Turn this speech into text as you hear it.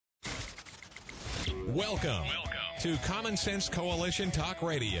Welcome to Common Sense Coalition Talk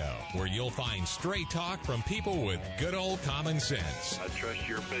Radio, where you'll find straight talk from people with good old common sense. I trust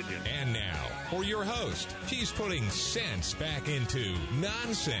your opinion. And now, for your host, she's putting sense back into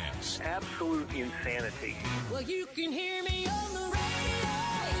nonsense. Absolute insanity. Well, you can hear me on the radio.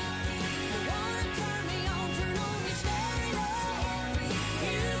 You wanna turn me on your stereo. You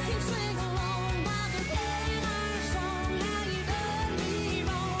can sing along while they're playing our song. How you done me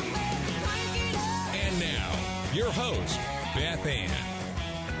wrong, baby, crank it up. And now, your host, Beth Ann.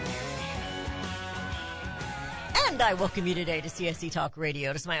 And I welcome you today to CSC Talk Radio.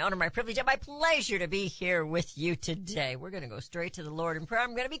 It is my honor, my privilege, and my pleasure to be here with you today. We're going to go straight to the Lord in prayer.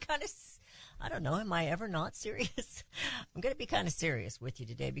 I'm going to be kind of, I don't know, am I ever not serious? I'm going to be kind of serious with you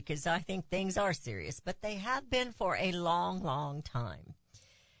today because I think things are serious, but they have been for a long, long time.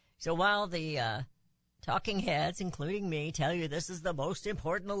 So while the talking heads, including me, tell you this is the most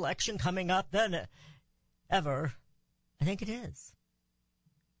important election coming up than ever, I think it is.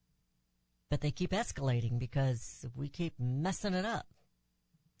 But they keep escalating because we keep messing it up.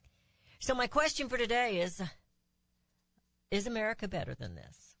 So my question for today is America better than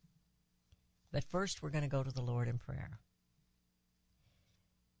this? But first, we're going to go to the Lord in prayer.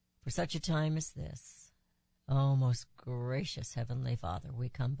 For such a time as this, oh, most gracious Heavenly Father, we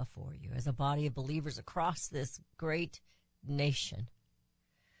come before you as a body of believers across this great nation.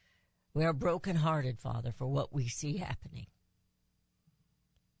 We are brokenhearted, Father, for what we see happening.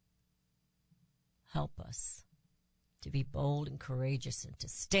 Help us to be bold and courageous and to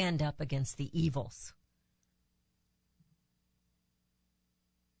stand up against the evils.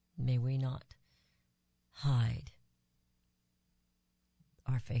 May we not hide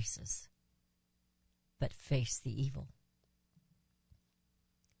our faces, but face the evil.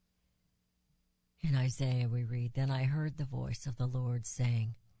 In Isaiah we read, "Then I heard the voice of the Lord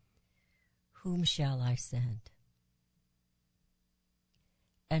saying, Whom shall I send?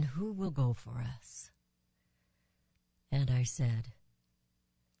 And who will go for us? And I said,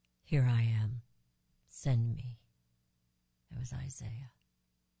 Here I am, send me." That was Isaiah.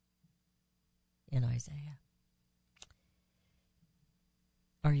 In Isaiah.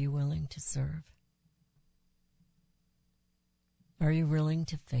 Are you willing to serve? Are you willing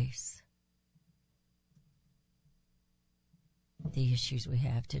to face the issues we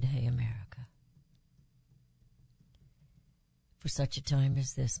have today, America? For such a time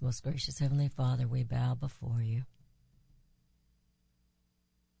as this, most gracious Heavenly Father, we bow before you.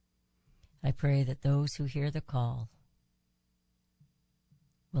 I pray that those who hear the call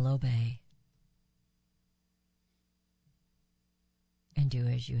will obey and do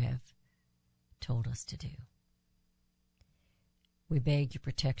as you have told us to do. We beg your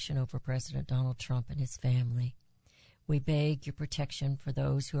protection over President Donald Trump and his family. We beg your protection for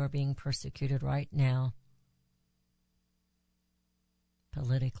those who are being persecuted right now,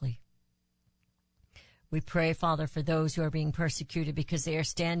 politically. We pray, Father, for those who are being persecuted because they are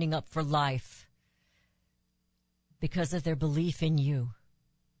standing up for life, because of their belief in you.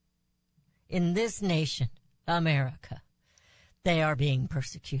 In this nation, America, they are being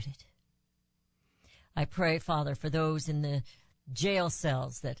persecuted. I pray, Father, for those in the jail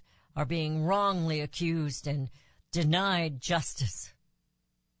cells that are being wrongly accused and denied justice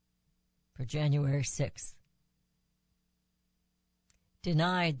for January 6th.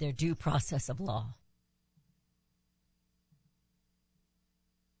 Denied their due process of law.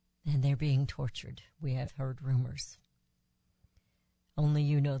 And they're being tortured. We have heard rumors. Only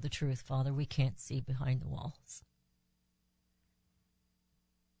you know the truth, Father. We can't see behind the walls.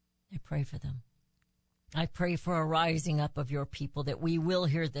 I pray for them. I pray for a rising up of your people, that we will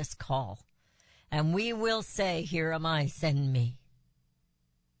hear this call. And we will say, Here am I, send me.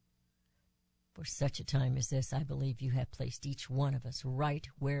 For such a time as this, I believe you have placed each one of us right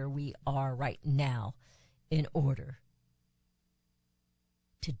where we are right now in order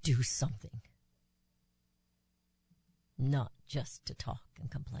to do something. Not just to talk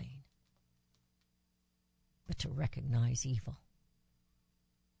and complain, but to recognize evil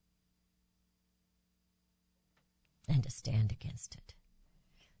and to stand against it.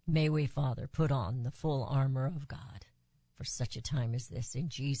 May we, Father, put on the full armor of God for such a time as this. In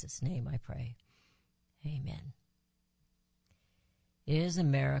Jesus' name I pray. Amen. Is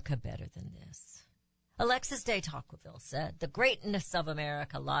America better than this? Alexis de Tocqueville said, "The greatness of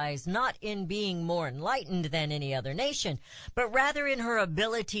America lies not in being more enlightened than any other nation, but rather in her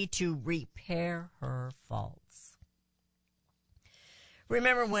ability to repair her faults."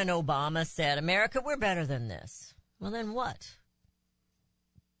 Remember when Obama said, "America, we're better than this." Well, then what?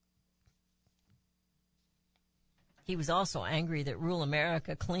 He was also angry that rural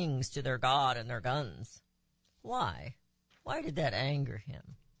America clings to their God and their guns. Why? Why did that anger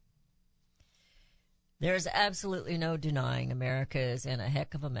him? There's absolutely no denying America is in a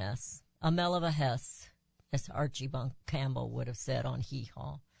heck of a mess. A mell of a hess, as Archie Bunk Campbell would have said on Hee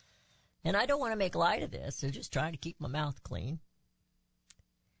Haw. And I don't want to make light of this, so just trying to keep my mouth clean.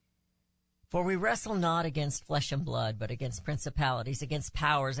 For we wrestle not against flesh and blood, but against principalities, against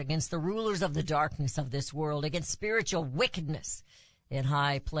powers, against the rulers of the darkness of this world, against spiritual wickedness in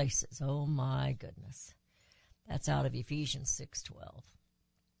high places. Oh my goodness. That's out of Ephesians 6:12.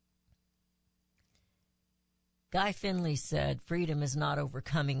 Guy Finley said, freedom is not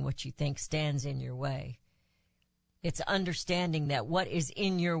overcoming what you think stands in your way. It's understanding that what is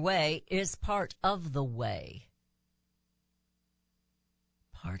in your way is part of the way.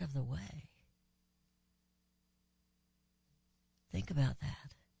 Part of the way. Think about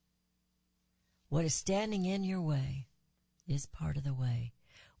that. What is standing in your way is part of the way.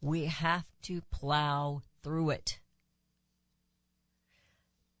 We have to plow through it.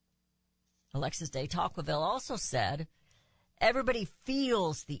 Alexis de Tocqueville also said, everybody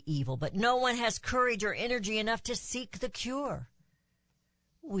feels the evil, but no one has courage or energy enough to seek the cure.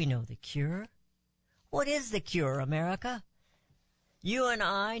 We know the cure. What is the cure, America? You and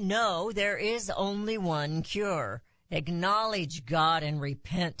I know there is only one cure. Acknowledge God and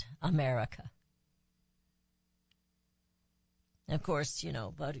repent, America. Of course,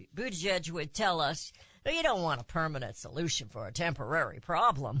 Buttigieg would tell us, you don't want a permanent solution for a temporary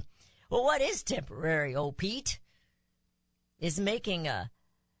problem. Well, what is temporary, old Pete?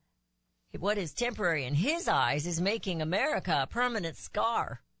 What is temporary in his eyes is making America a permanent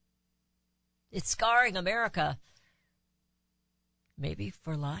scar. It's scarring America, maybe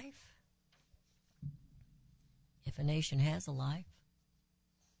for life, if a nation has a life.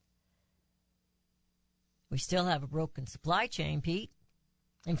 We still have a broken supply chain, Pete.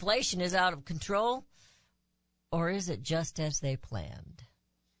 Inflation is out of control, or is it just as they planned?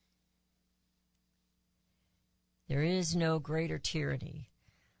 There is no greater tyranny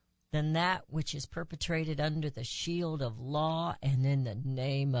than that which is perpetrated under the shield of law and in the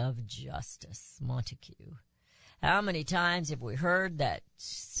name of justice. Montague. How many times have we heard that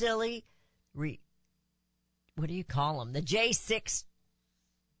silly, what do you call them? The J6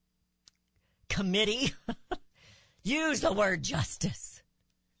 committee use the word justice.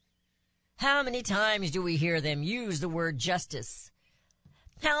 How many times do we hear them use the word justice?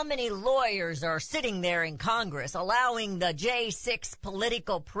 How many lawyers are sitting there in Congress allowing the J6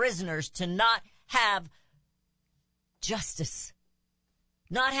 political prisoners to not have justice,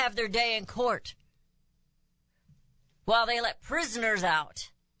 not have their day in court, while they let prisoners out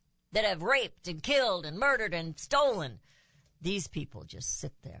that have raped and killed and murdered and stolen? These people just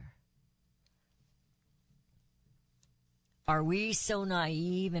sit there. Are we so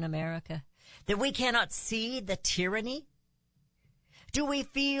naive in America that we cannot see the tyranny? Do we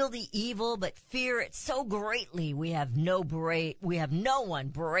feel the evil but fear it so greatly we have no one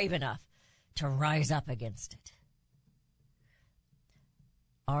brave enough to rise up against it?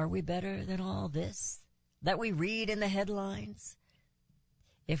 Are we better than all this that we read in the headlines?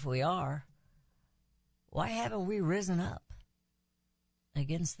 If we are, why haven't we risen up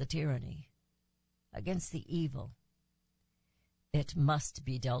against the tyranny, against the evil? It must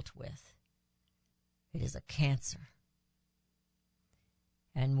be dealt with. It is a cancer.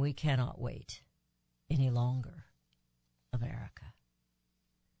 And we cannot wait any longer, America.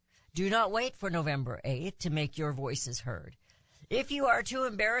 Do not wait for November 8th to make your voices heard. If you are too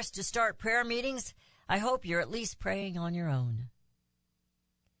embarrassed to start prayer meetings, I hope you're at least praying on your own.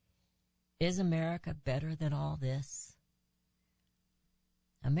 Is America better than all this?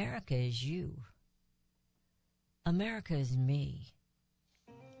 America is you. America is me.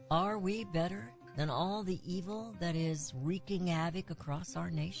 Are we better than all the evil that is wreaking havoc across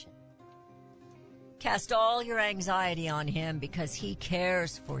our nation? Cast all your anxiety on him because he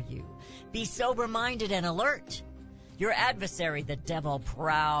cares for you. Be sober-minded and alert. Your adversary, the devil,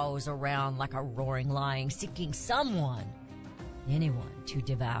 prowls around like a roaring lion, seeking anyone to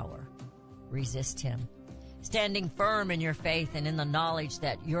devour. Resist him, standing firm in your faith and in the knowledge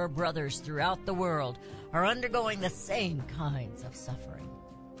that your brothers throughout the world are undergoing the same kinds of suffering.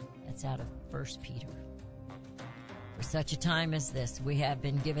 That's out of 1 Peter. For such a time as this, we have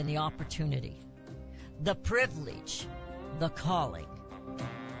been given the opportunity, the privilege, the calling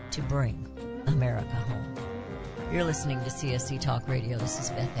to bring America home. You're listening to CSC Talk Radio. This is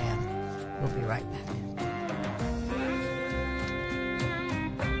Beth Ann. We'll be right back.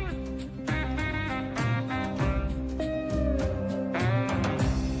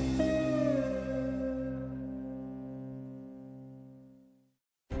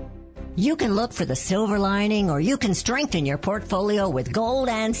 You can look for the silver lining, or you can strengthen your portfolio with gold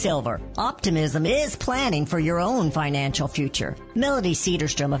and silver. Optimism is planning for your own financial future. Melody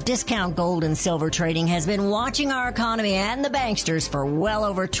Cedarstrom of Discount Gold and Silver Trading has been watching our economy and the banksters for well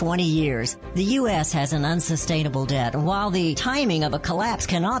over 20 years. The U.S. has an unsustainable debt, and while the timing of a collapse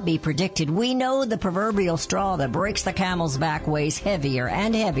cannot be predicted, we know the proverbial straw that breaks the camel's back weighs heavier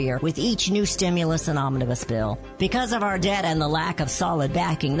and heavier with each new stimulus and omnibus bill. Because of our debt and the lack of solid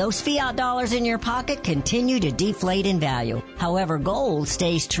backing, those fiat dollars in your pocket continue to deflate in value. However, gold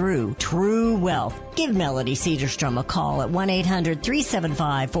stays true. True wealth. Give Melody Cedarstrom a call at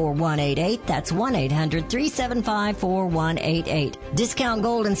 1-800-375-4188. That's 1-800-375-4188. Discount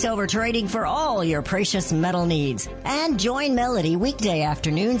Gold and Silver Trading for all your precious metal needs. And join Melody weekday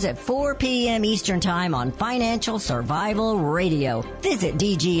afternoons at 4 p.m. Eastern Time on Financial Survival Radio. Visit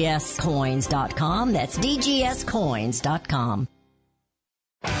dgscoins.com. That's dgscoins.com.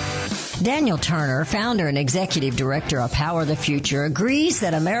 Daniel Turner, founder and executive director of Power the Future, agrees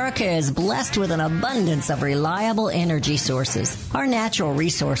that America is blessed with an abundance of reliable energy sources. Our natural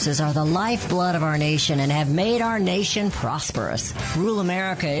resources are the lifeblood of our nation and have made our nation prosperous. Rural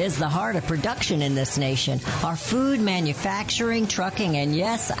America is the heart of production in this nation. Our food, manufacturing, trucking, and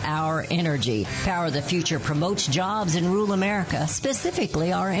yes, our energy. Power the Future promotes jobs in rural America,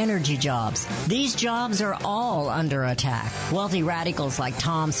 specifically our energy jobs. These jobs are all under attack. Wealthy radicals like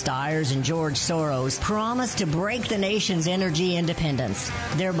Tom Stiers and George Soros promise to break the nation's energy independence.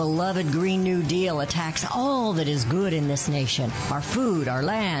 Their beloved Green New Deal attacks all that is good in this nation. Our food, our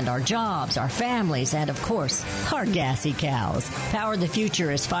land, our jobs, our families, and of course, our gassy cows. Power the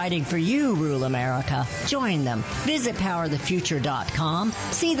Future is fighting for you, rural America. Join them. Visit PowerTheFuture.com.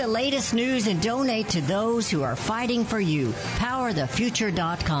 See the latest news and donate to those who are fighting for you.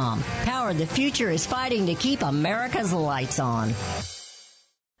 PowerTheFuture.com. Power the Future is fighting to keep America's lights on.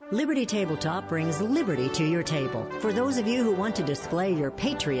 Liberty Tabletop brings liberty to your table. For those of you who want to display your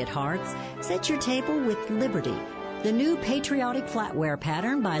patriot hearts, set your table with Liberty, the new patriotic flatware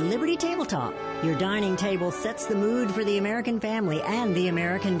pattern by Liberty Tabletop. Your dining table sets the mood for the American family and the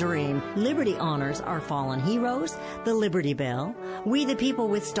American dream. Liberty honors our fallen heroes, the Liberty Bell, We the People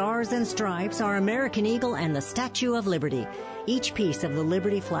with Stars and Stripes, our American Eagle, and the Statue of Liberty. Each piece of the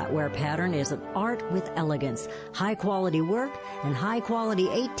Liberty flatware pattern is an art with elegance, high-quality work, and high-quality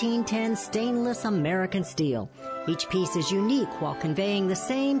 1810 stainless American steel. Each piece is unique while conveying the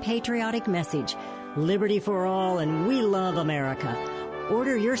same patriotic message, liberty for all, and we love America.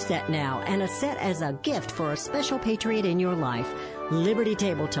 Order your set now, and a set as a gift for a special patriot in your life. Liberty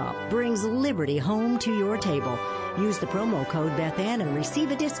Tabletop brings liberty home to your table. Use the promo code BethAnn and receive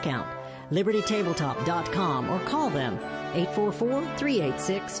a discount. LibertyTabletop.com or call them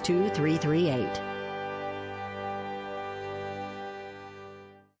 844-386-2338.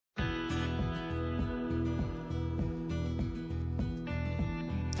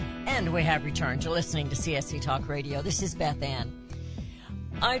 And we have returned. You're listening to CSC Talk Radio. This is Beth Ann.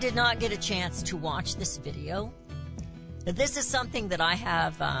 I did not get a chance to watch this video. This is something that I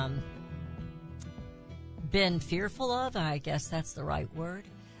have been fearful of. I guess that's the right word.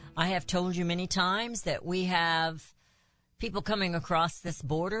 I have told you many times that we have people coming across this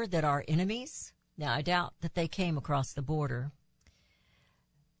border that are enemies. Now, I doubt that they came across the border.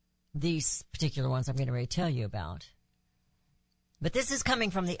 These particular ones I'm going to tell you about. But this is coming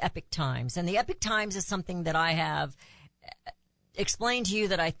from the Epic Times. And the Epic Times is something that I have explained to you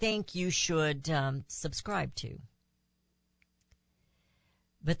that I think you should subscribe to.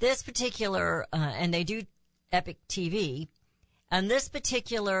 But this particular, and they do Epic TV, and this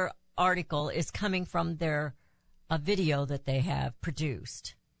particular article is coming from a video that they have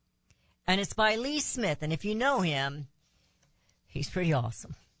produced. And it's by Lee Smith, and if you know him, he's pretty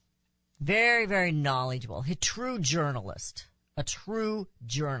awesome. Very, very knowledgeable. A true journalist. A true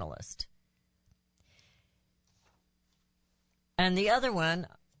journalist. And the other one,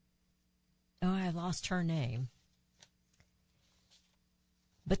 I lost her name.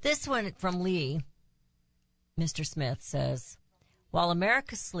 But this one from Lee, Mr. Smith says, while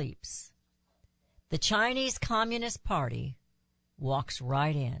America sleeps, the Chinese Communist Party walks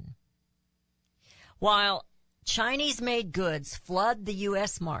right in. While Chinese-made goods flood the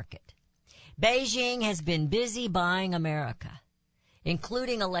U.S. market, Beijing has been busy buying America,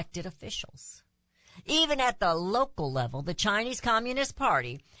 including elected officials. Even at the local level, the Chinese Communist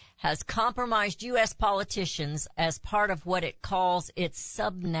Party has compromised U.S. politicians as part of what it calls its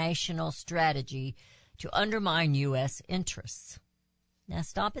subnational strategy to undermine U.S. interests. Now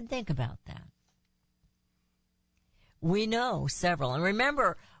stop and think about that. We know several. And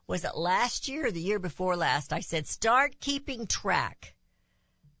remember, was it last year or the year before last? I said, start keeping track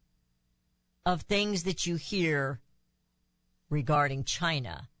of things that you hear regarding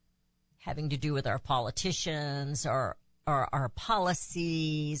China having to do with our politicians or our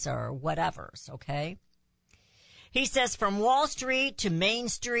policies or whatever's, okay? He says from Wall Street to Main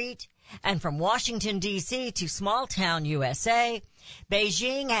Street and from Washington, D.C. to small-town USA,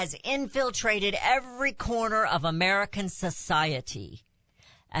 Beijing has infiltrated every corner of American society.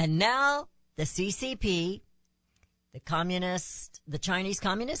 And now the CCP, the Chinese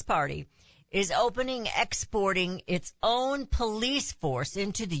Communist Party, is exporting its own police force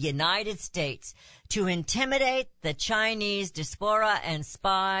into the United States to intimidate the Chinese diaspora and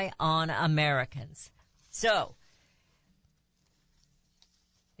spy on Americans. So,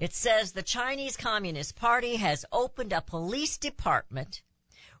 it says the Chinese Communist Party has opened a police department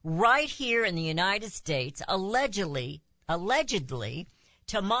right here in the United States, allegedly,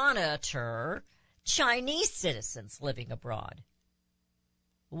 to monitor Chinese citizens living abroad.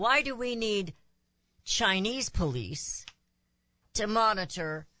 Why do we need Chinese police to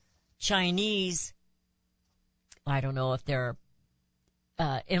monitor Chinese, I don't know if they're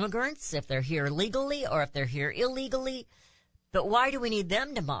immigrants, if they're here legally or if they're here illegally, but why do we need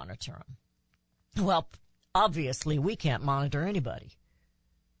them to monitor them? Well, obviously we can't monitor anybody.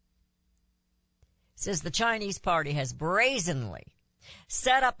 It says the Chinese party has brazenly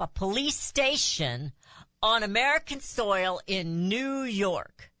set up a police station on American soil in New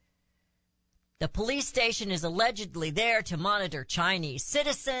York. The police station is allegedly there to monitor Chinese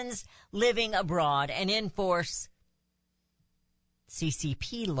citizens living abroad and enforce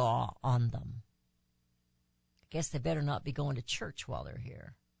CCP law on them. I guess they better not be going to church while they're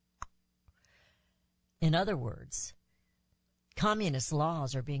here. In other words, communist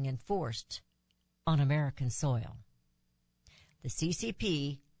laws are being enforced on American soil. The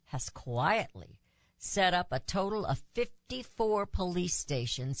CCP has quietly set up a total of 54 police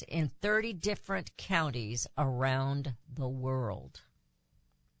stations in 30 different counties around the world.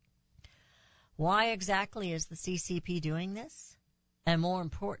 Why exactly is the CCP doing this? And more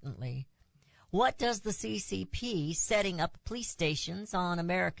importantly, what does the CCP setting up police stations on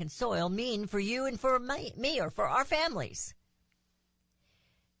American soil mean for you and for me or for our families?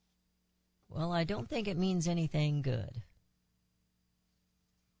 Well, I don't think it means anything good.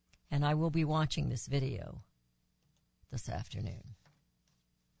 And I will be watching this video this afternoon.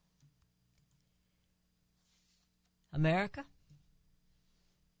 America?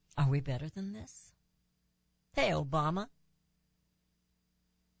 Are we better than this? Hey, Obama.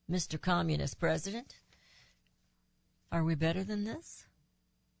 Mr. Communist President. Are we better than this?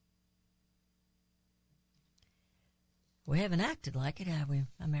 We haven't acted like it, have we,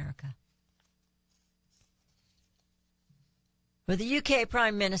 America? Well, the UK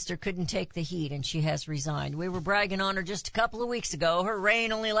Prime Minister couldn't take the heat, and she has resigned. We were bragging on her just a couple of weeks ago. Her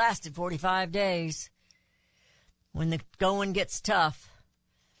reign only lasted 45 days. When the going gets tough,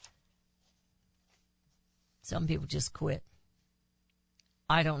 some people just quit.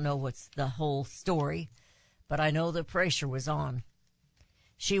 I don't know what's the whole story, but I know the pressure was on.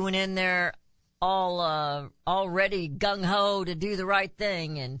 She went in there already gung-ho to do the right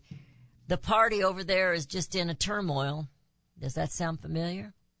thing, and the party over there is just in a turmoil. Does that sound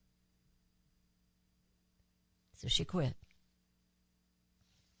familiar? So she quit.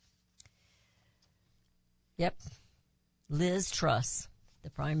 Yep. Liz Truss, the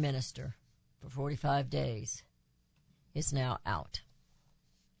Prime Minister, for 45 days, is now out.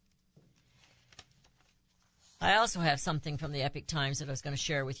 I also have something from the Epic Times that I was going to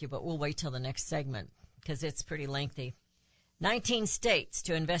share with you, but we'll wait till the next segment because it's pretty lengthy. 19 states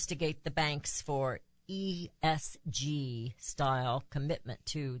to investigate the banks for ESG-style commitment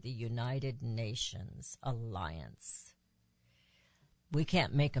to the United Nations Alliance. We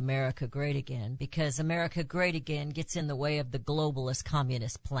can't make America great again because America great again gets in the way of the globalist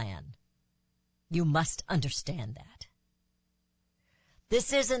communist plan. You must understand that.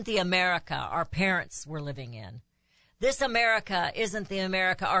 This isn't the America our parents were living in. This America isn't the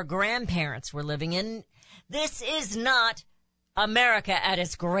America our grandparents were living in. This is not America at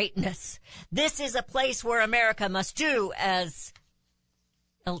its greatness. This is a place where America must do, as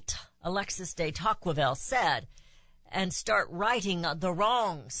Alexis de Tocqueville said, and start righting the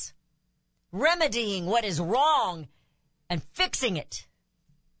wrongs, remedying what is wrong, and fixing it.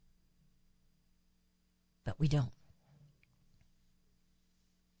 But we don't.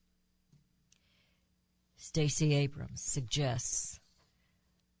 Stacey Abrams suggests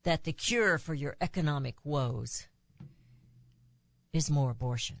that the cure for your economic woes is more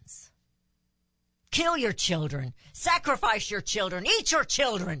abortions. Kill your children. Sacrifice your children. Eat your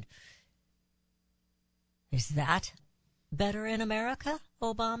children. Is that better in America,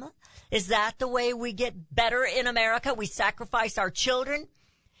 Obama? Is that the way we get better in America? We sacrifice our children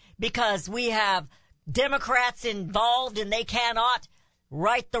because we have Democrats involved and they cannot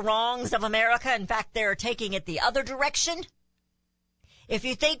right the wrongs of America. In fact, they're taking it the other direction. If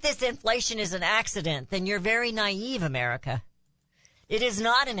you think this inflation is an accident, then you're very naive, America. It is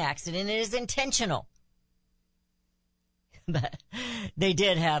not an accident. It is intentional. But they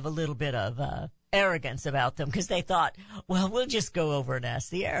did have a little bit of arrogance about them because they thought, well, we'll just go over and ask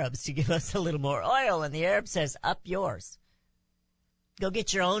the Arabs to give us a little more oil. And the Arab says, up yours. Go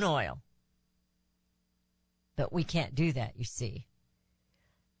get your own oil. But we can't do that, you see,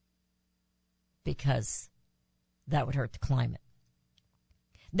 because that would hurt the climate.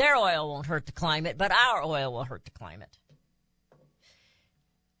 Their oil won't hurt the climate, but our oil will hurt the climate.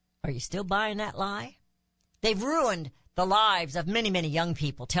 Are you still buying that lie? They've ruined the lives of many, many young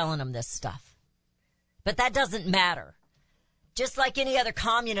people telling them this stuff. But that doesn't matter. Just like any other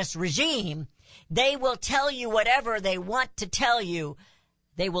communist regime, they will tell you whatever they want to tell you.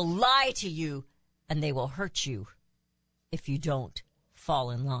 They will lie to you, and they will hurt you if you don't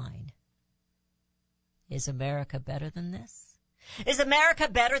fall in line. Is America better than this? Is America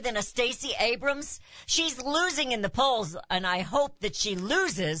better than a Stacey Abrams? She's losing in the polls, and I hope that she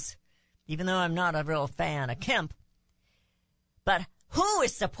loses, even though I'm not a real fan of Kemp. But who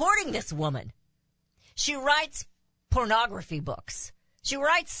is supporting this woman? She writes pornography books. She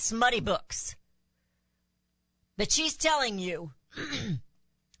writes smutty books. But she's telling you,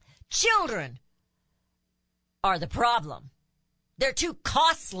 children are the problem. They're too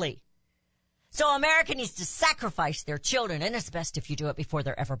costly. So America needs to sacrifice their children, and it's best if you do it before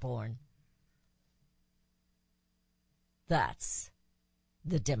they're ever born. That's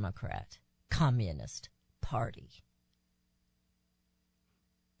the Democrat Communist Party.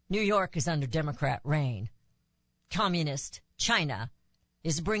 New York is under Democrat reign. Communist China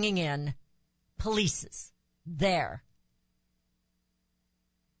is bringing in polices there.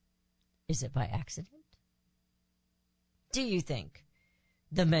 Is it by accident? Do you think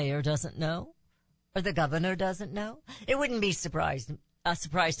the mayor doesn't know? Or the governor doesn't know? It wouldn't be a surprise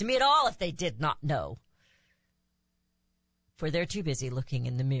to me at all if they did not know. For they're too busy looking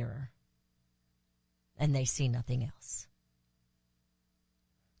in the mirror. And they see nothing else.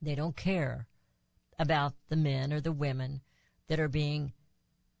 They don't care about the men or the women that are being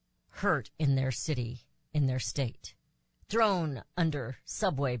hurt in their city, in their state, thrown under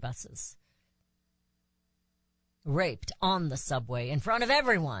subway buses, raped on the subway in front of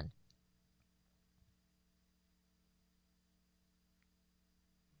everyone.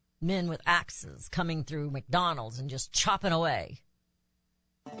 Men with axes coming through McDonald's and just chopping away.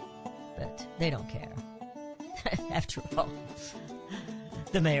 But they don't care. After all,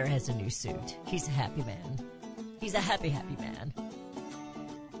 the mayor has a new suit. He's a happy man. He's a happy, happy man.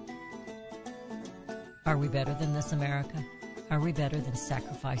 Are we better than this, America? Are we better than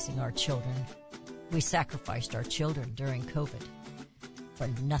sacrificing our children? We sacrificed our children during COVID for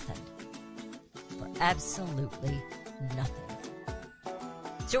nothing. For absolutely nothing.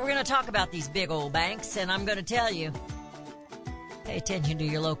 So we're going to talk about these big old banks, and I'm going to tell you, pay attention to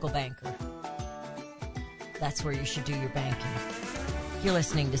your local banker. That's where you should do your banking. You're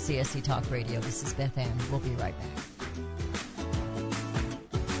listening to CSC Talk Radio. This is Beth Ann. We'll be right back.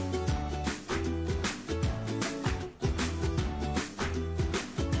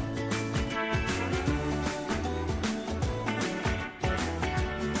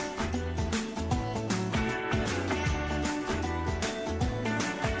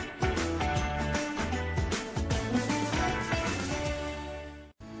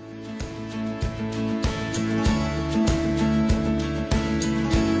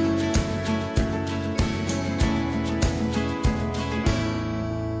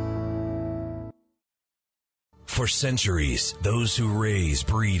 For centuries, those who raise,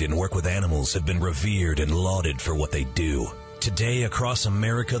 breed, and work with animals have been revered and lauded for what they do. Today, across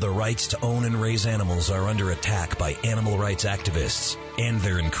America, the rights to own and raise animals are under attack by animal rights activists and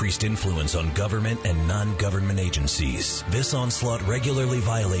their increased influence on government and non-government agencies. This onslaught regularly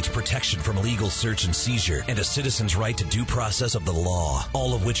violates protection from illegal search and seizure and a citizen's right to due process of the law,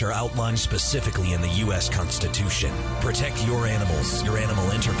 all of which are outlined specifically in the U.S. Constitution. Protect your animals, your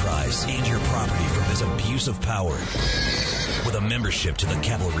animal enterprise, and your property from this abuse of power. with a membership to the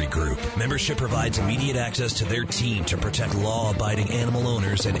Cavalry Group. Membership provides immediate access to their team to protect law-abiding animal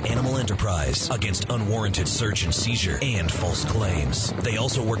owners and animal enterprise against unwarranted search and seizure and false claims. They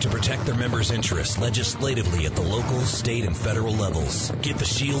also work to protect their members' interests legislatively at the local, state, and federal levels. Get the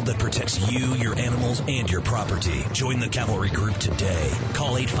shield that protects you, your animals, and your property. Join the Cavalry Group today.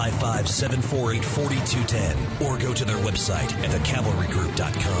 Call 855-748-4210 or go to their website at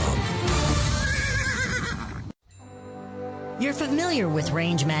thecavalrygroup.com. You're familiar with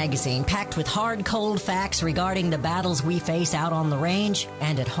Range Magazine, packed with hard, cold facts regarding the battles we face out on the range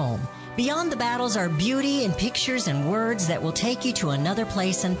and at home. Beyond the battles are beauty and pictures and words that will take you to another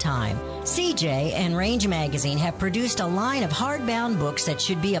place and time. CJ and Range Magazine have produced a line of hardbound books that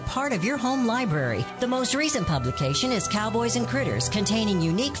should be a part of your home library. The most recent publication is Cowboys and Critters, containing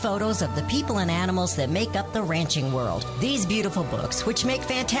unique photos of the people and animals that make up the ranching world. These beautiful books, which make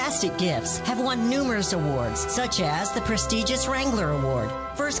fantastic gifts, have won numerous awards, such as the prestigious Wrangler Award,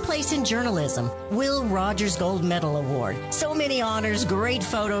 First Place in Journalism, Will Rogers Gold Medal Award. So many honors, great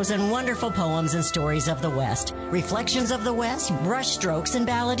photos, and wonderful poems and stories of the West. Reflections of the West, Brushstrokes and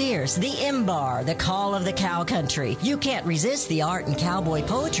Balladeers, The Imbar, The Call of the Cow Country. You can't resist the art and cowboy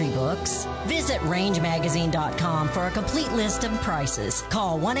poetry books. Visit rangemagazine.com for a complete list of prices.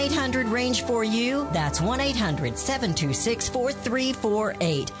 Call 1-800-RANGE-4U. That's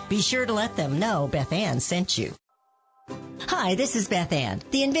 1-800-726-4348. Be sure to let them know Beth Ann sent you. Hi, this is Beth Ann.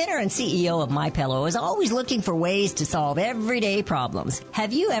 The inventor and CEO of MyPillow is always looking for ways to solve everyday problems.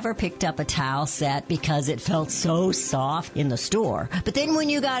 Have you ever picked up a towel set because it felt so soft in the store, but then when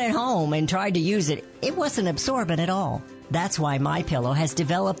you got it home and tried to use it, it wasn't absorbent at all? That's why MyPillow has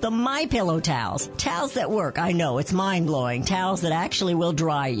developed the MyPillow towels. Towels that work. I know, it's mind-blowing. Towels that actually will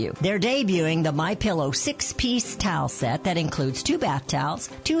dry you. They're debuting the MyPillow 6-piece towel set that includes 2 bath towels,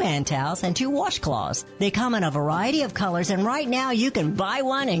 2 hand towels, and 2 washcloths. They come in a variety of colors, and right now you can buy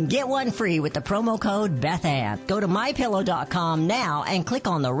one and get one free with the promo code BethAnn. Go to MyPillow.com now and click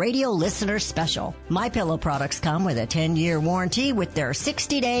on the radio listener special. MyPillow products come with a 10-year warranty with their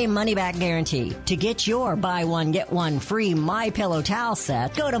 60-day money-back guarantee. To get your buy one, get one free MyPillow towel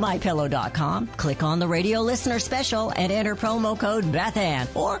set, go to MyPillow.com, click on the radio listener special, and enter promo code BethAnn,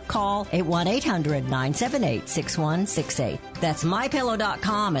 or call 1-800-978-6168. That's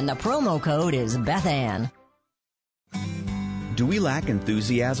MyPillow.com, and the promo code is BethAnn. Do we lack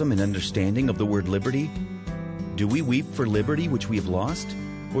enthusiasm and understanding of the word liberty? Do we weep for liberty which we have lost?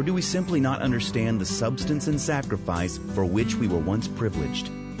 Or do we simply not understand the substance and sacrifice for which we were once privileged?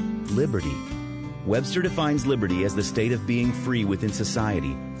 Liberty. Webster defines liberty as the state of being free within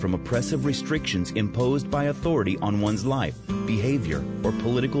society from oppressive restrictions imposed by authority on one's life, behavior, or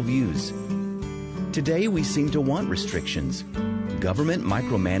political views. Today we seem to want restrictions, government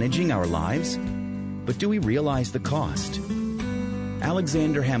micromanaging our lives. But do we realize the cost?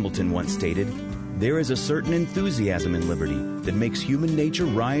 Alexander Hamilton once stated, "There is a certain enthusiasm in liberty that makes human nature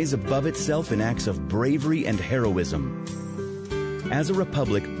rise above itself in acts of bravery and heroism." As a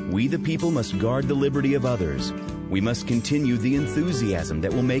republic, we the people must guard the liberty of others. We must continue the enthusiasm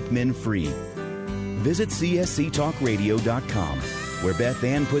that will make men free. Visit csctalkradio.com, where Beth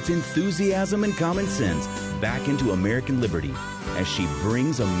Ann puts enthusiasm and common sense back into American liberty as she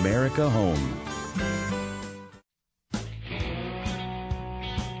brings America home.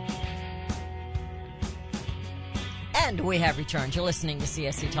 And we have returned. You're listening to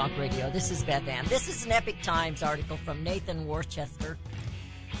CSC Talk Radio. This is Beth Ann. This is an Epic Times article from Nathan Worcester.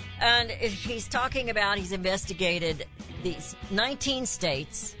 And he's talking about, he's investigated these 19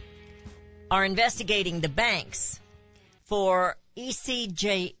 states are investigating the banks for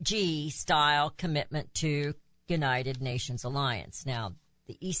ECG-style commitment to United Nations Alliance. Now,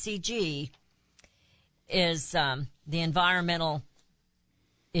 the ECG is the environmental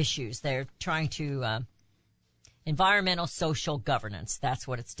issues. They're trying to... environmental social governance. That's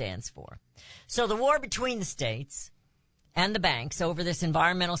what it stands for. So the war between the states and the banks over this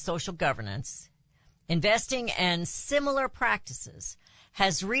environmental social governance, investing, and similar practices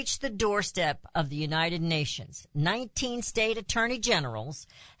has reached the doorstep of the United Nations. 19 state attorney generals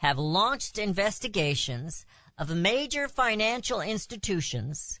have launched investigations of major financial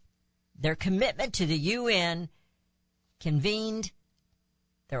institutions. Their commitment to the UN convened.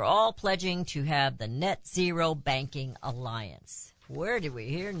 They're all pledging to have the Net Zero Banking Alliance. Where did we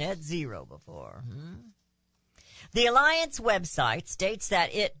hear net zero before? The Alliance website states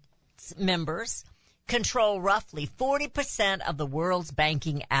that its members control roughly 40% of the world's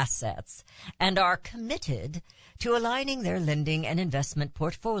banking assets and are committed to aligning their lending and investment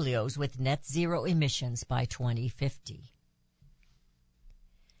portfolios with net zero emissions by 2050.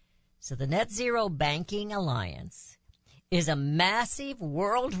 So the Net Zero Banking Alliance is a massive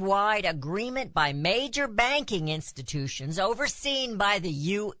worldwide agreement by major banking institutions overseen by the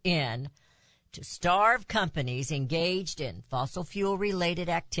UN to starve companies engaged in fossil fuel-related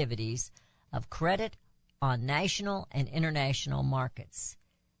activities of credit on national and international markets,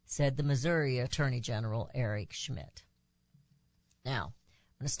 said the Missouri Attorney General Eric Schmidt. Now,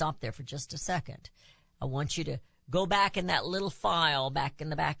 I'm going to stop there for just a second. I want you to go back in that little file back in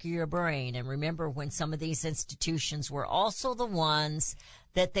the back of your brain and remember when some of these institutions were also the ones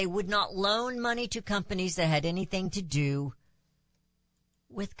that they would not loan money to companies that had anything to do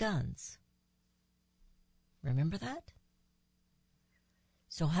with guns. Remember that?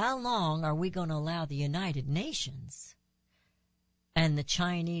 So how long are we going to allow the United Nations and the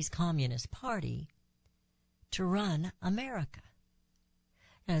Chinese Communist Party to run America?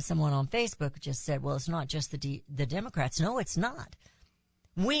 Someone on Facebook just said, well, it's not just the Democrats. No, it's not.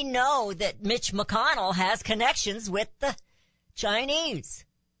 We know that Mitch McConnell has connections with the Chinese.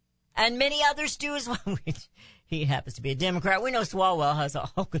 And many others do as well. He happens to be a Democrat. We know Swalwell has a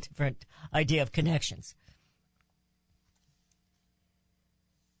whole different idea of connections.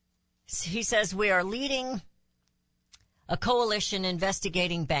 He says, we are leading a coalition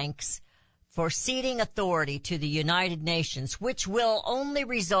investigating banks for ceding authority to the United Nations, which will only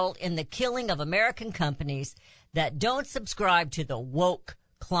result in the killing of American companies that don't subscribe to the woke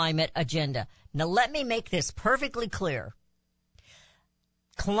climate agenda. Now, let me make this perfectly clear.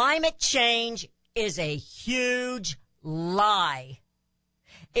 Climate change is a huge lie.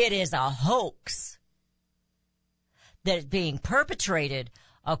 It is a hoax that is being perpetrated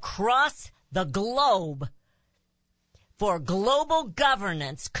across the globe for global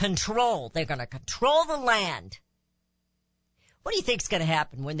governance control. They're going to control the land. What do you think is going to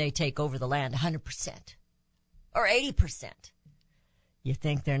happen when they take over the land 100% or 80%? You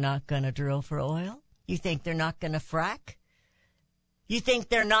think they're not going to drill for oil? You think they're not going to frack? You think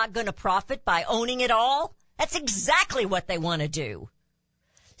they're not going to profit by owning it all? That's exactly what they want to do.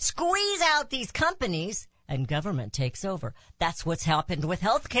 Squeeze out these companies and government takes over. That's what's happened with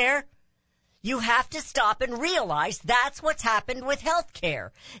health care. You have to stop and realize that's what's happened with health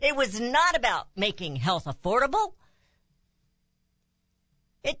care. It was not about making health affordable.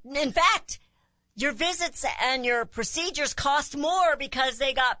 In fact, your visits and your procedures cost more because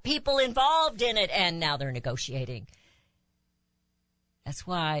they got people involved in it, and now they're negotiating. That's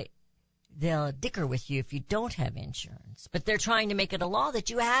why they'll dicker with you if you don't have insurance. But they're trying to make it a law that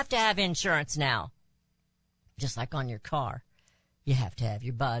you have to have insurance now. Just like on your car. You have to have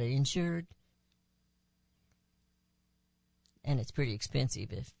your body insured. And it's pretty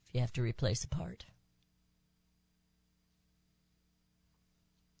expensive if you have to replace a part.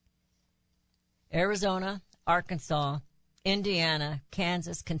 Arizona, Arkansas, Indiana,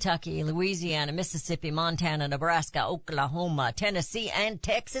 Kansas, Kentucky, Louisiana, Mississippi, Montana, Nebraska, Oklahoma, Tennessee, and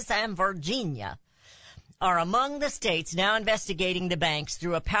Texas and Virginia are among the states now investigating the banks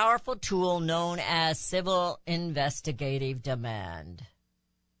through a powerful tool known as civil investigative demand.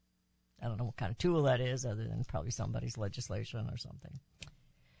 I don't know what kind of tool that is other than probably somebody's legislation or something.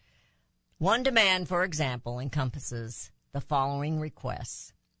 One demand, for example, encompasses the following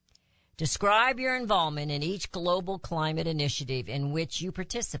requests. Describe your involvement in each global climate initiative in which you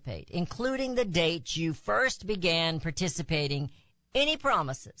participate, including the date you first began participating, any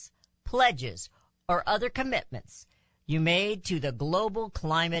promises, pledges, or other commitments you made to the Global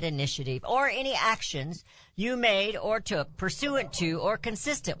Climate Initiative, or any actions you made or took pursuant to or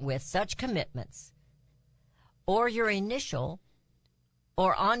consistent with such commitments, or your initial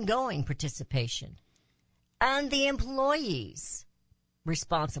or ongoing participation, and the employees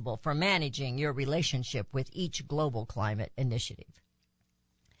responsible for managing your relationship with each Global Climate Initiative.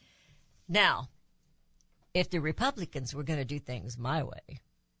 Now, if the Republicans were going to do things my way,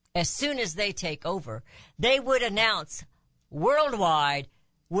 as soon as they take over, they would announce worldwide,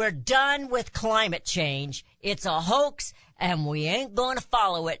 we're done with climate change. It's a hoax, and we ain't going to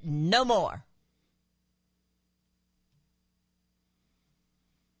follow it no more.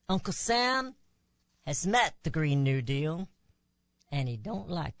 Uncle Sam has met the Green New Deal, and he don't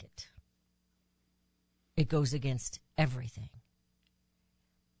like it. It goes against everything.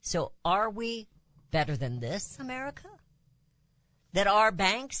 So are we better than this, America? That our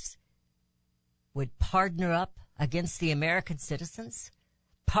banks would partner up against the American citizens,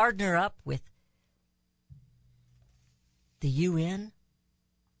 partner up with the UN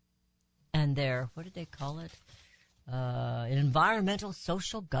and their, what did they call it? Environmental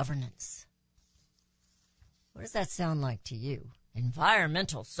social governance. What does that sound like to you?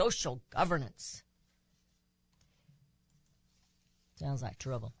 Environmental social governance. Sounds like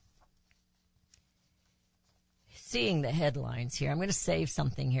trouble. seeing the headlines here. I'm going to save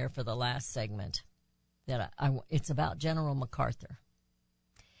something here for the last segment. It's about General MacArthur.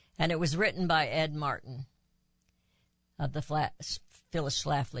 And it was written by Ed Martin of the Phyllis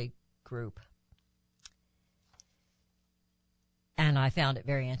Schlafly group. And I found it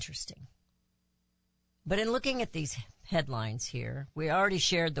very interesting. But in looking at these headlines here, we already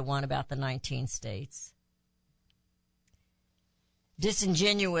shared the one about the 19 states.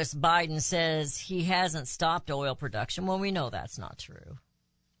 Disingenuous Biden says he hasn't stopped oil production. Well, we know that's not true.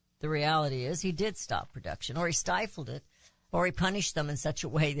 The reality is he did stop production, or he stifled it, or he punished them in such a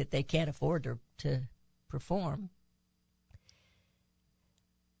way that they can't afford to perform.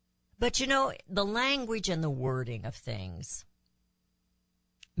 But you know, the language and the wording of things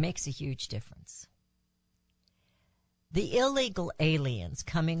makes a huge difference. The illegal aliens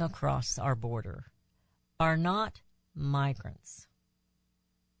coming across our border are not migrants.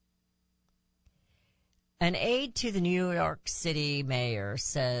 An aide to the New York City mayor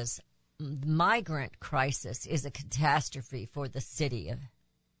says the migrant crisis is a catastrophe for the city.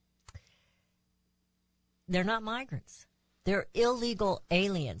 They're not migrants. They're illegal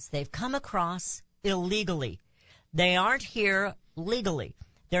aliens. They've come across illegally. They aren't here legally.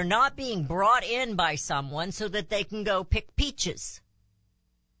 They're not being brought in by someone so that they can go pick peaches.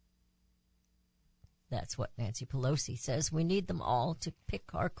 That's what Nancy Pelosi says. We need them all to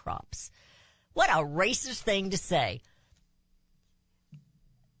pick our crops. What a racist thing to say.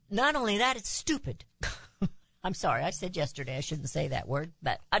 Not only that, it's stupid. I'm sorry, I said yesterday I shouldn't say that word,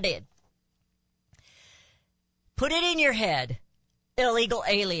 but I did. Put it in your head. Illegal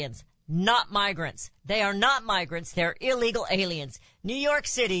aliens, not migrants. They are not migrants. They're illegal aliens. New York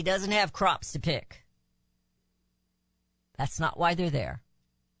City doesn't have crops to pick. That's not why they're there.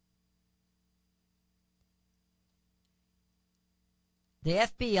 The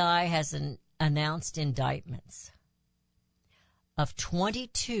FBI has announced indictments of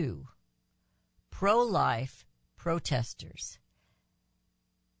 22 pro-life protesters.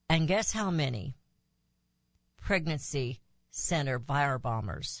 And guess how many pregnancy center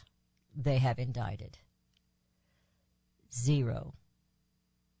firebombers they have indicted? 0.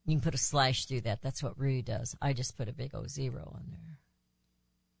 You can put a slash through that. That's what Rudy does. I just put a big O 0 on there.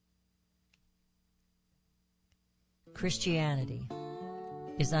 Christianity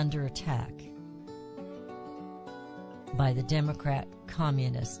is under attack by the Democrat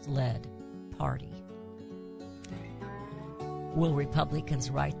communist-led party. Will Republicans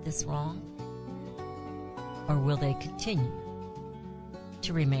right this wrong? Or will they continue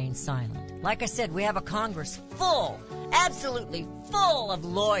to remain silent? Like I said, we have a Congress full, absolutely full of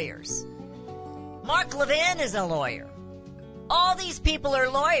lawyers. Mark Levin is a lawyer. All these people are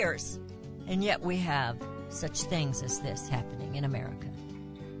lawyers. And yet we have such things as this happening in America.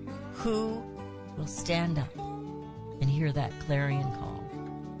 Who will stand up and hear that clarion call?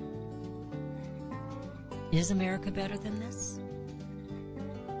 Is America better than this?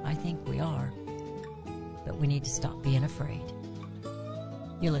 I think we are. But we need to stop being afraid.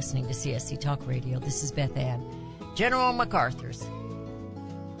 You're listening to CSC Talk Radio. This is Beth Ann. General MacArthur's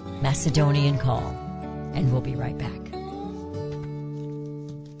Macedonian Call. And we'll be right back.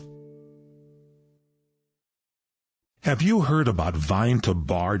 Have you heard about Vine to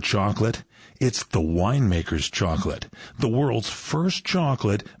Bar chocolate? It's the winemaker's chocolate, the world's first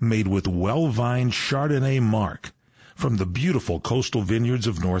chocolate made with well-vined Chardonnay marc from the beautiful coastal vineyards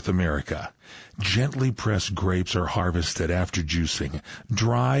of North America. Gently pressed grapes are harvested after juicing,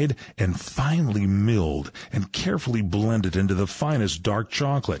 dried and finely milled and carefully blended into the finest dark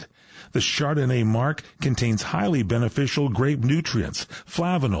chocolate. The Chardonnay marc contains highly beneficial grape nutrients,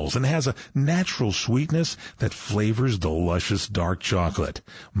 flavonols, and has a natural sweetness that flavors the luscious dark chocolate.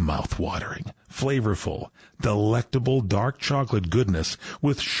 Mouth-watering, flavorful, delectable dark chocolate goodness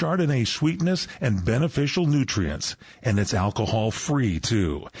with Chardonnay sweetness and beneficial nutrients. And it's alcohol-free,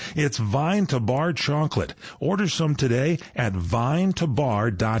 too. It's Vine to Bar chocolate. Order some today at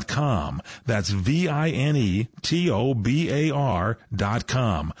vinetobar.com. That's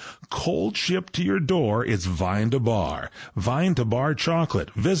VINETOBAR.com. Cold shipped to your door, it's Vine to Bar. Vine to Bar chocolate.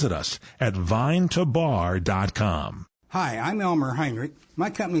 Visit us at vinetobar.com. Hi, I'm Elmer Heinrich. My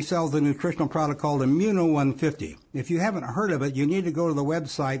company sells a nutritional product called Immuno 150. If you haven't heard of it, you need to go to the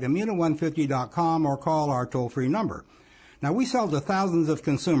website immuno150.com or call our toll-free number. Now, we sell to thousands of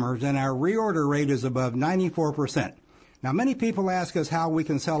consumers, and our reorder rate is above 94%. Now, many people ask us how we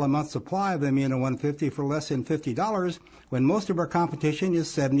can sell a month's supply of Immuno 150 for less than $50 when most of our competition is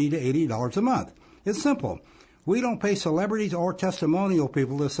 $70 to $80 a month. It's simple. We don't pay celebrities or testimonial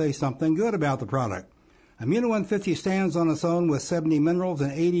people to say something good about the product. Immuno 150 stands on its own with 70 minerals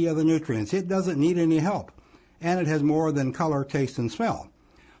and 80 other nutrients. It doesn't need any help. and it has more than color, taste, and smell.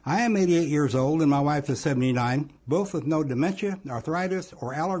 I am 88 years old and my wife is 79, both with no dementia, arthritis,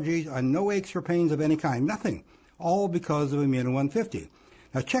 or allergies, and no aches or pains of any kind. Nothing. All because of Immuno 150.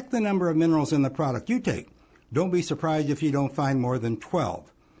 Now check the number of minerals in the product you take. Don't be surprised if you don't find more than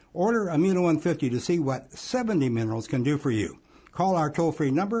 12. Order Immuno 150 to see what 70 minerals can do for you. Call our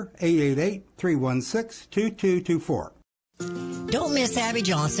toll-free number, 888-316-2224. Don't miss Abby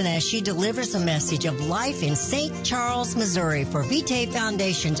Johnson as she delivers a message of life in St. Charles, Missouri for Vitae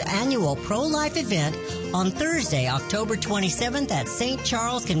Foundation's annual pro-life event on Thursday, October 27th at St.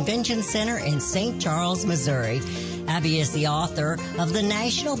 Charles Convention Center in St. Charles, Missouri. Abby is the author of the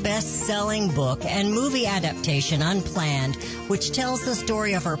national best-selling book and movie adaptation Unplanned, which tells the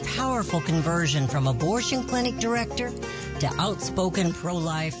story of her powerful conversion from abortion clinic director to outspoken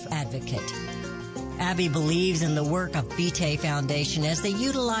pro-life advocate. Abby believes in the work of Vitae Foundation as they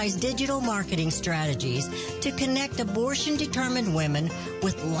utilize digital marketing strategies to connect abortion-determined women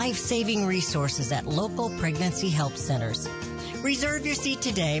with life-saving resources at local pregnancy help centers. Reserve your seat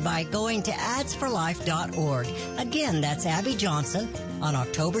today by going to adsforlife.org. Again, that's Abby Johnson on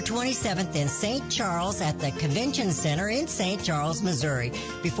October 27th in St. Charles at the Convention Center in St. Charles, Missouri.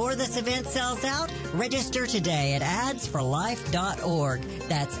 Before this event sells out, register today at adsforlife.org.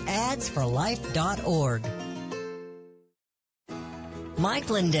 That's adsforlife.org. Mike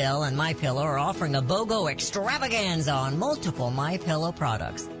Lindell and MyPillow are offering a BOGO extravaganza on multiple MyPillow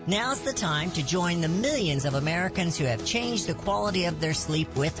products. Now's the time to join the millions of Americans who have changed the quality of their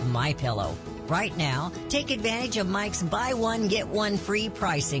sleep with MyPillow. Right now, take advantage of Mike's buy one, get one free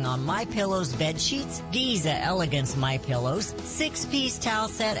pricing on MyPillow's bed sheets, Giza Elegance MyPillows, 6-piece towel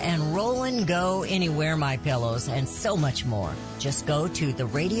set, and Roll and Go Anywhere MyPillows, and so much more. Just go to the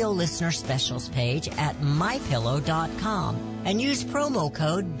radio listener specials page at MyPillow.com and use promo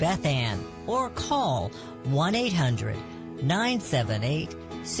code BethAnn or call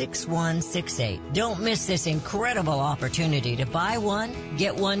 1-800-978-6168. Don't miss this incredible opportunity to buy one,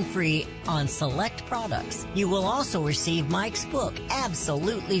 get one free on select products. You will also receive Mike's book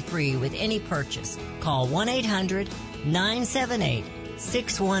absolutely free with any purchase. Call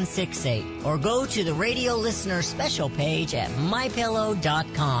 1-800-978-6168 or go to the radio listener special page at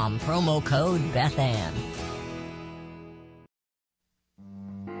MyPillow.com. Promo code BethAnn.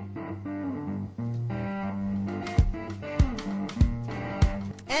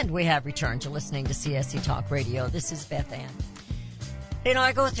 And we have returned to listening to CSC Talk Radio. This is Beth Ann. You know,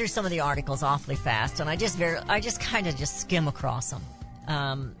 I go through some of the articles awfully fast, and I just kind of skim across them.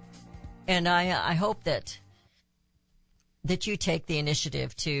 And I hope that you take the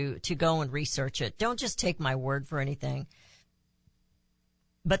initiative to go and research it. Don't just take my word for anything.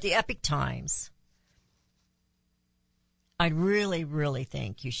 But the Epic Times, I really, really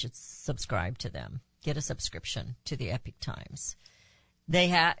think you should subscribe to them. Get a subscription to the Epic Times.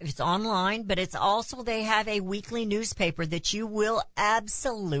 It's online, but it's also, they have a weekly newspaper that you will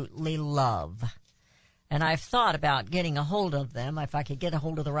absolutely love. And I've thought about getting a hold of them, if I could get a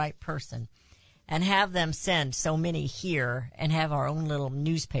hold of the right person, and have them send so many here and have our own little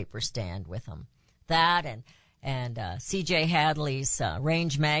newspaper stand with them. That and C.J. Hadley's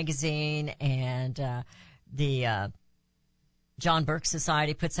Range Magazine, and the John Burke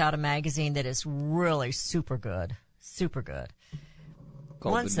Society puts out a magazine that is really super good. Super good.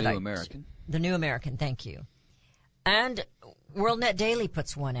 Called The New American. The New American, thank you. And WorldNet Daily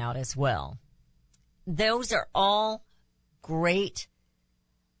puts one out as well. Those are all great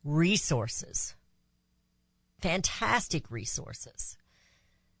resources, fantastic resources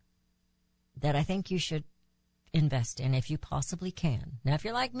that I think you should invest in if you possibly can. Now, if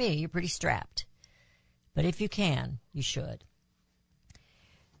you're like me, you're pretty strapped. But if you can, you should.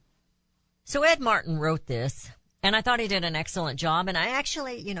 So Ed Martin wrote this, and I thought he did an excellent job. And I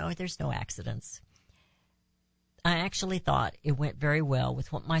actually, there's no accidents. I actually thought it went very well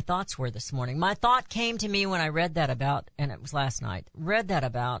with what my thoughts were this morning. My thought came to me when I read that about, and it was last night, read that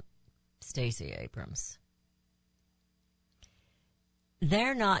about Stacey Abrams.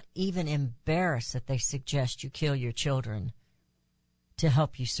 They're not even embarrassed that they suggest you kill your children to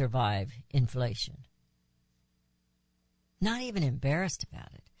help you survive inflation. Not even embarrassed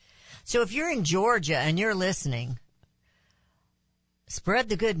about it. So if you're in Georgia and you're listening, spread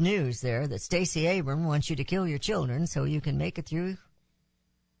the good news there that Stacey Abrams wants you to kill your children so you can make it through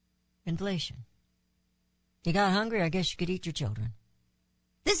inflation. You got hungry, I guess you could eat your children.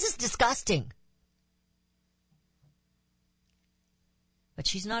 This is disgusting. But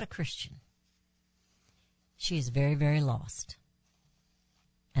she's not a Christian. She is very, very lost.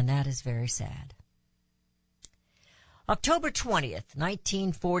 And that is very sad. October 20th,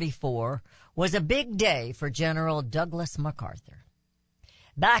 1944, was a big day for General Douglas MacArthur.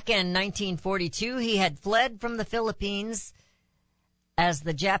 Back in 1942, he had fled from the Philippines as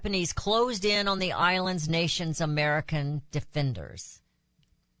the Japanese closed in on the island's nation's American defenders.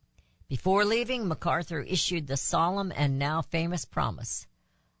 Before leaving, MacArthur issued the solemn and now famous promise,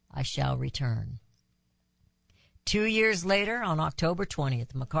 "I shall return." 2 years later, on October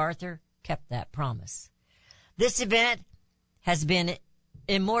 20th, MacArthur kept that promise. This event has been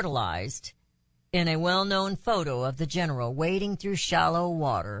immortalized in a well-known photo of the general wading through shallow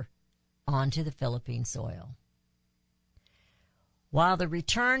water onto the Philippine soil. While the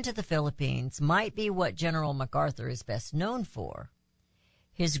return to the Philippines might be what General MacArthur is best known for,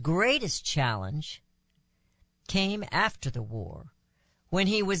 his greatest challenge came after the war, when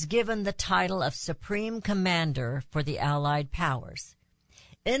he was given the title of Supreme Commander for the Allied Powers.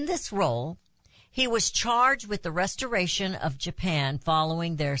 In this role, he was charged with the restoration of Japan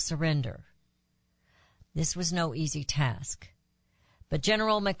following their surrender. This was no easy task, but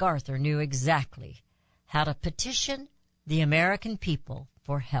General MacArthur knew exactly how to petition the American people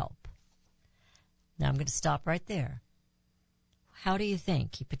for help. Now I'm going to stop right there. How do you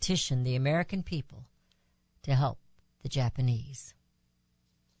think he petitioned the American people to help the Japanese?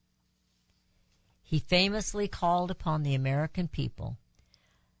 He famously called upon the American people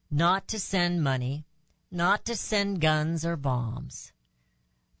not to send money, not to send guns or bombs,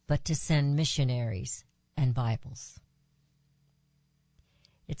 but to send missionaries and Bibles.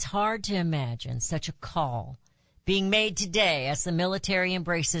 It's hard to imagine such a call being made today as the military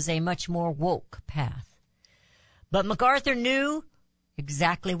embraces a much more woke path. But MacArthur knew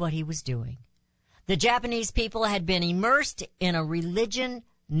exactly what he was doing. The Japanese people had been immersed in a religion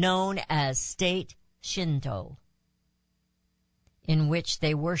known as state Shinto, in which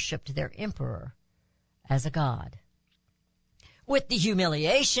they worshipped their emperor as a god. With the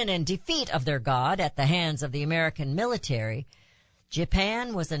humiliation and defeat of their god at the hands of the American military,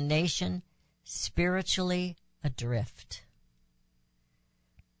 Japan was a nation spiritually adrift.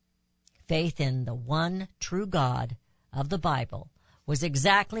 Faith in the one true God of the Bible was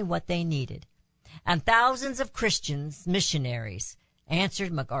exactly what they needed, and thousands of Christians, missionaries,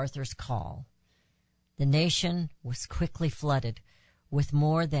 answered MacArthur's call. The nation was quickly flooded with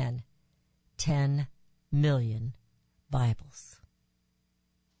more than 10 million Bibles.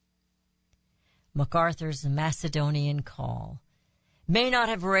 MacArthur's Macedonian call may not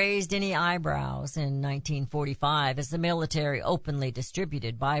have raised any eyebrows in 1945 as the military openly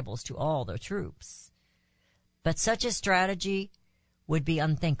distributed Bibles to all their troops, but such a strategy would be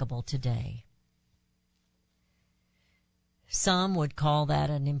unthinkable today. Some would call that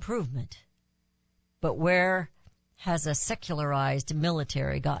an improvement, but where has a secularized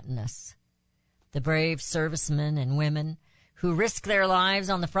military gotten us? The brave servicemen and women who risk their lives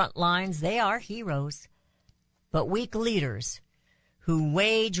on the front lines, they are heroes. But weak leaders who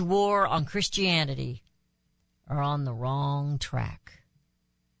wage war on Christianity are on the wrong track.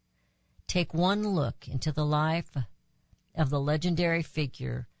 Take one look into the life of the legendary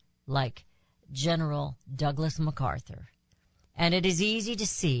figure like General Douglas MacArthur, and it is easy to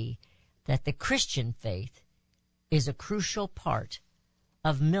see that the Christian faith is a crucial part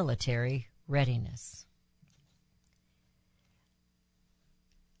of military readiness.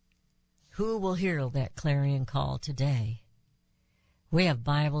 Who will hear that clarion call today? We have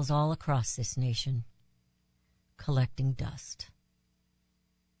Bibles all across this nation collecting dust.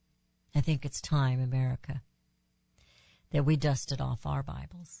 I think it's time, America, that we dusted off our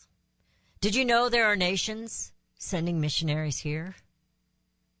Bibles. Did you know there are nations sending missionaries here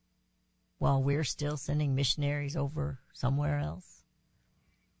while we're still sending missionaries over somewhere else?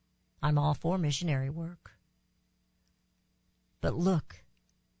 I'm all for missionary work. But look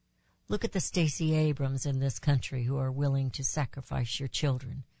at the Stacey Abrams in this country who are willing to sacrifice your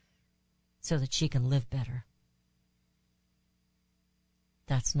children so that she can live better.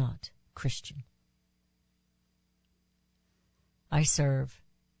 That's not Christian. I serve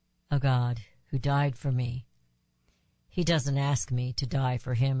a God who died for me. He doesn't ask me to die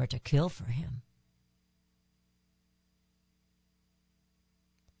for him or to kill for him.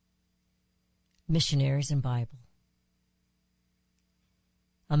 Missionaries and Bible.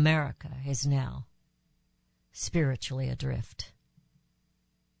 America is now spiritually adrift.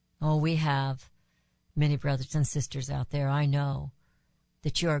 Oh, we have many brothers and sisters out there. I know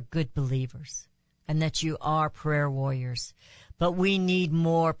that you are good believers and that you are prayer warriors. But we need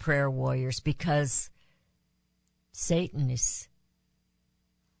more prayer warriors because Satan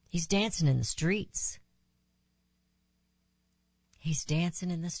he's dancing in the streets. He's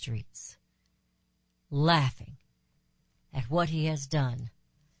dancing in the streets, laughing at what he has done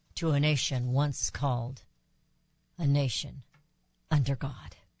to a nation once called a nation under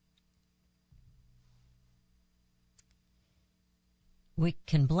God. We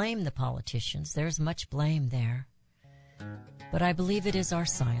can blame the politicians. There's much blame there. But I believe it is our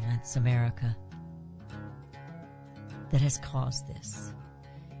silence, America, that has caused this.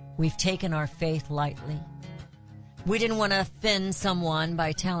 We've taken our faith lightly. We didn't want to offend someone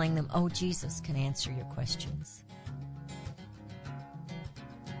by telling them, oh, Jesus can answer your questions.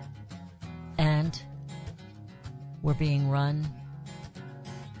 And we're being run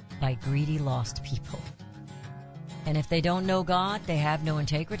by greedy, lost people. And if they don't know God, they have no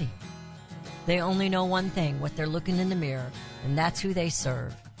integrity. They only know one thing, what they're looking in the mirror, and that's who they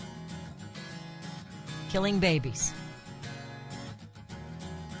serve. Killing babies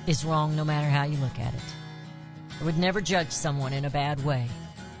is wrong no matter how you look at it. I would never judge someone in a bad way.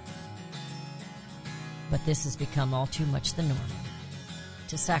 But this has become all too much the norm,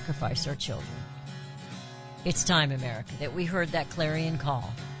 to sacrifice our children. It's time, America, that we heard that clarion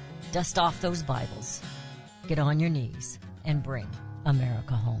call. Dust off those Bibles. Get on your knees and bring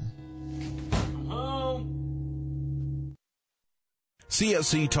America home.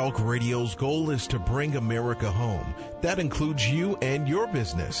 CSC Talk Radio's goal is to bring America home. That includes you and your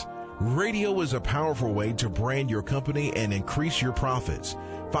business. Radio is a powerful way to brand your company and increase your profits.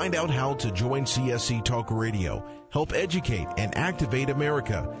 Find out how to join CSC Talk Radio, help educate and activate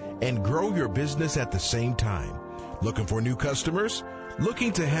America, and grow your business at the same time. Looking for new customers?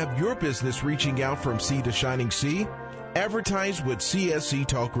 Looking to have your business reaching out from sea to shining sea? Advertise with CSC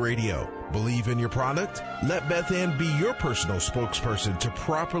Talk Radio. Believe in your product? Let Beth Ann be your personal spokesperson to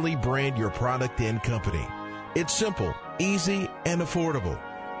properly brand your product and company. It's simple, easy, and affordable.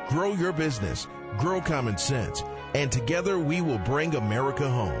 Grow your business, grow common sense, and together we will bring America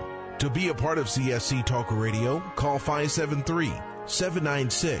home. To be a part of CSC Talk Radio, call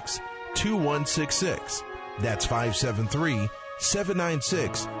 573-796-2166. That's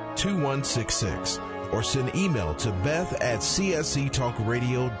 573-796-2166. Or send email to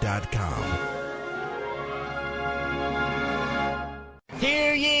beth@csctalkradio.com.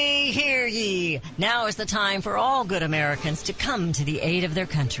 Hear ye, hear ye. Now is the time for all good Americans to come to the aid of their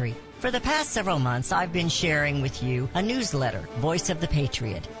country. For the past several months, I've been sharing with you a newsletter, Voice of the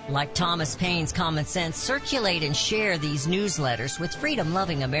Patriot. Like Thomas Paine's Common Sense, circulate and share these newsletters with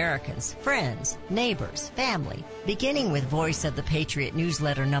freedom-loving Americans, friends, neighbors, family. Beginning with Voice of the Patriot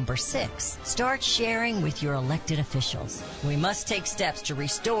newsletter number 6, start sharing with your elected officials. We must take steps to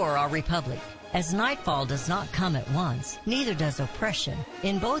restore our republic. As nightfall does not come at once, neither does oppression.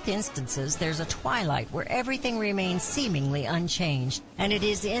 In both instances, there's a twilight where everything remains seemingly unchanged, and it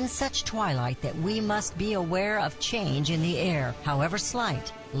is in such twilight that we must be aware of change in the air, however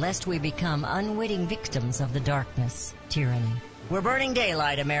slight, lest we become unwitting victims of the darkness, tyranny. We're burning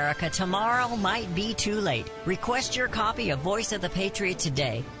daylight, America. Tomorrow might be too late. Request your copy of Voice of the Patriot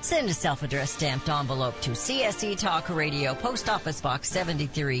today. Send a self-addressed stamped envelope to CSC Talk Radio, Post Office Box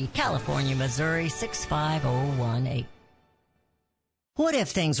 73, California, Missouri 65018. What if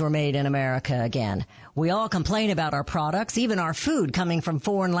things were made in America again? We all complain about our products, even our food coming from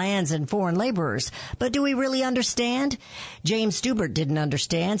foreign lands and foreign laborers. But do we really understand? James Stubert didn't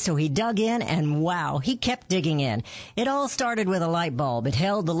understand, so he dug in, and wow, he kept digging in. It all started with a light bulb. It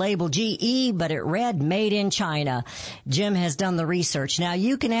held the label GE, but it read Made in China. Jim has done the research. Now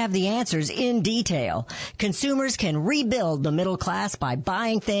you can have the answers in detail. Consumers can rebuild the middle class by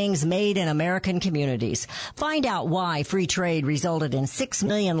buying things made in American communities. Find out why free trade resulted in 6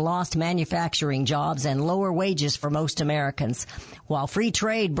 million lost manufacturing jobs and lower wages for most Americans. While free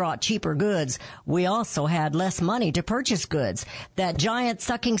trade brought cheaper goods, we also had less money to purchase goods. That giant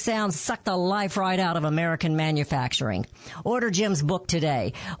sucking sound sucked the life right out of American manufacturing. Order Jim's book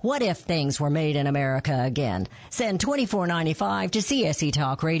today, What If Things Were Made in America Again? Send $24.95 to CSC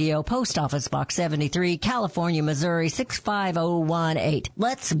Talk Radio, Post Office Box 73, California, Missouri 65018.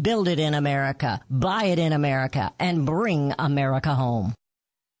 Let's build it in America, buy it in America, and bring America home.